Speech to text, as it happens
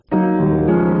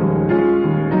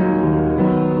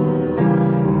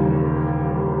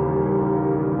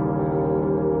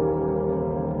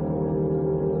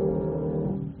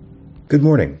Good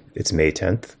morning. It's May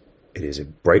 10th. It is a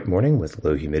bright morning with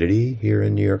low humidity here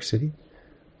in New York City,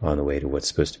 on the way to what's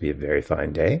supposed to be a very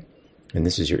fine day. And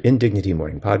this is your Indignity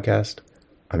Morning Podcast.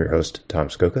 I'm your host, Tom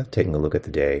Skoka, taking a look at the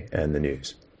day and the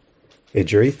news. A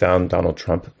jury found Donald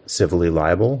Trump civilly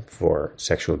liable for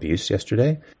sexual abuse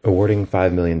yesterday, awarding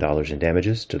 $5 million in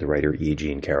damages to the writer E.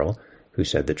 Jean Carroll, who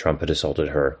said that Trump had assaulted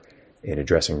her in a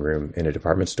dressing room in a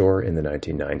department store in the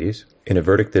 1990s. In a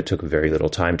verdict that took very little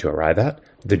time to arrive at,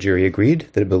 the jury agreed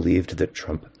that it believed that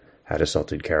Trump had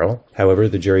assaulted Carroll. However,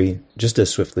 the jury just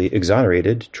as swiftly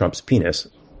exonerated Trump's penis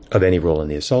of any role in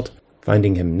the assault,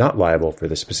 finding him not liable for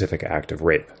the specific act of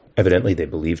rape. Evidently, they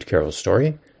believed Carroll's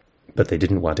story, but they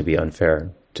didn't want to be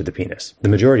unfair to the penis. The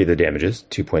majority of the damages,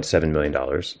 $2.7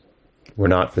 million, were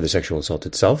not for the sexual assault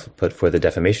itself, but for the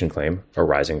defamation claim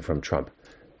arising from Trump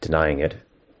denying it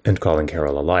and calling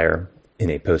Carroll a liar in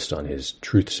a post on his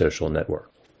Truth Social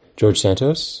network. George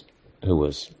Santos, who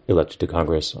was elected to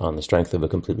Congress on the strength of a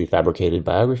completely fabricated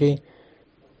biography,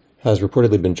 has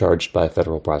reportedly been charged by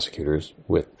federal prosecutors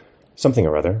with something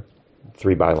or other.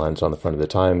 3 bylines on the front of the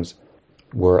Times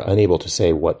were unable to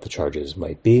say what the charges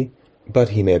might be, but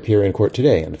he may appear in court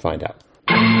today and find out.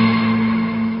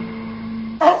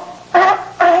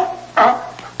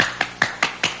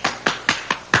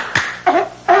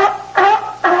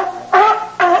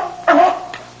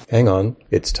 Hang on,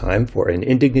 it's time for an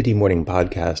Indignity Morning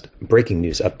Podcast breaking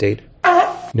news update.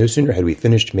 No sooner had we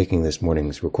finished making this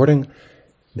morning's recording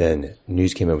than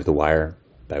news came over the wire,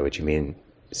 by which you mean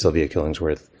Sylvia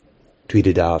Killingsworth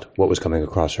tweeted out what was coming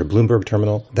across her Bloomberg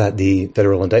terminal, that the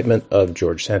federal indictment of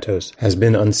George Santos has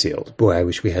been unsealed. Boy, I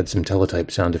wish we had some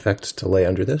teletype sound effects to lay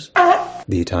under this.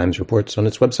 The Times reports on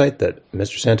its website that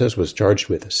Mr. Santos was charged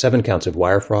with 7 counts of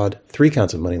wire fraud, 3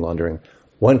 counts of money laundering,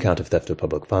 1 count of theft of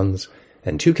public funds,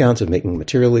 and 2 counts of making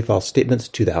materially false statements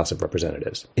to the House of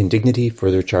Representatives. Indignity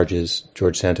further charges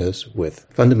George Santos with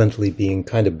fundamentally being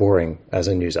kind of boring as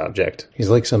a news object.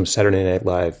 He's like some Saturday Night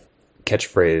Live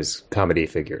catchphrase comedy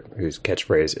figure whose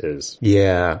catchphrase is,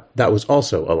 "Yeah, that was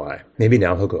also a lie. Maybe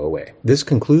now he'll go away." This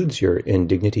concludes your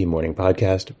Indignity Morning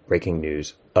Podcast breaking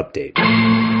news update.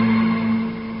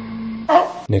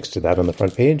 Next to that on the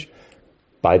front page,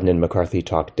 Biden and McCarthy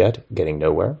talk debt, getting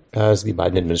nowhere, as the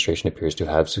Biden administration appears to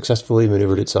have successfully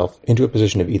maneuvered itself into a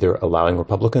position of either allowing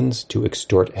Republicans to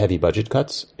extort heavy budget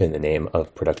cuts in the name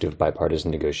of productive bipartisan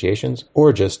negotiations,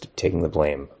 or just taking the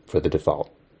blame for the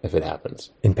default if it happens.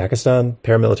 In Pakistan,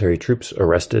 paramilitary troops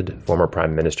arrested former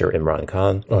Prime Minister Imran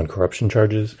Khan on corruption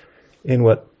charges in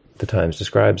what the Times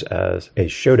describes as a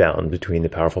showdown between the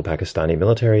powerful Pakistani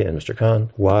military and Mr. Khan.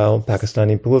 While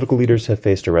Pakistani political leaders have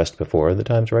faced arrest before, the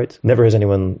Times writes, never has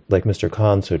anyone like Mr.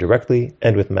 Khan so directly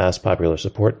and with mass popular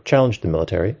support challenged the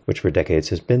military, which for decades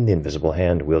has been the invisible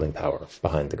hand wielding power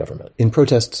behind the government. In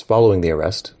protests following the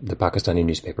arrest, the Pakistani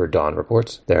newspaper Dawn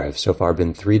reports, there have so far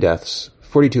been 3 deaths,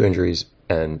 42 injuries,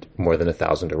 and more than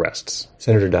 1,000 arrests.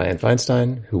 Senator Dianne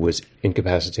Feinstein, who was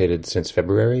incapacitated since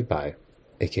February by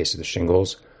a case of the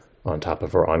shingles, on top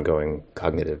of her ongoing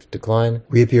cognitive decline,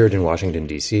 reappeared in Washington,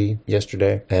 D.C.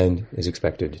 yesterday and is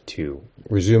expected to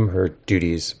resume her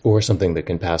duties or something that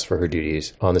can pass for her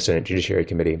duties on the Senate Judiciary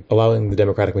Committee, allowing the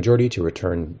Democratic majority to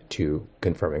return to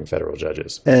confirming federal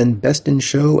judges. And Best in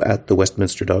Show at the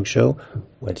Westminster Dog Show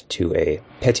went to a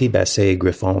Petit Basset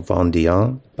Griffon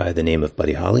Vendéen by the name of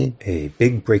Buddy Holly, a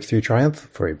big breakthrough triumph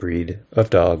for a breed of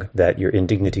dog that your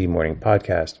Indignity Morning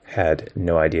Podcast had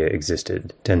no idea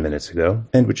existed 10 minutes ago,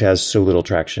 and which has so little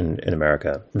traction in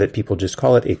America that people just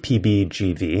call it a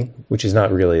PBGV, which is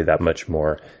not really that much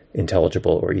more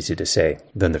intelligible or easy to say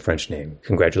than the French name.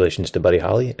 Congratulations to Buddy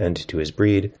Holly and to his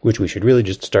breed, which we should really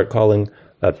just start calling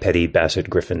a Petit Basset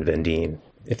Griffon Vendéen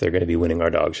if they're going to be winning our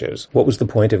dog shows. What was the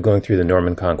point of going through the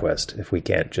Norman Conquest if we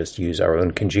can't just use our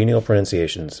own congenial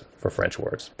pronunciations for French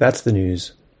words? That's the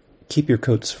news. Keep your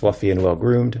coats fluffy and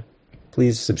well-groomed.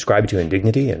 Please subscribe to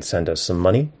Indignity and send us some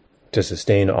money to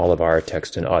sustain all of our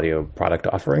text and audio product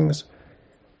offerings.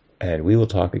 And we will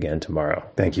talk again tomorrow.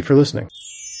 Thank you for listening.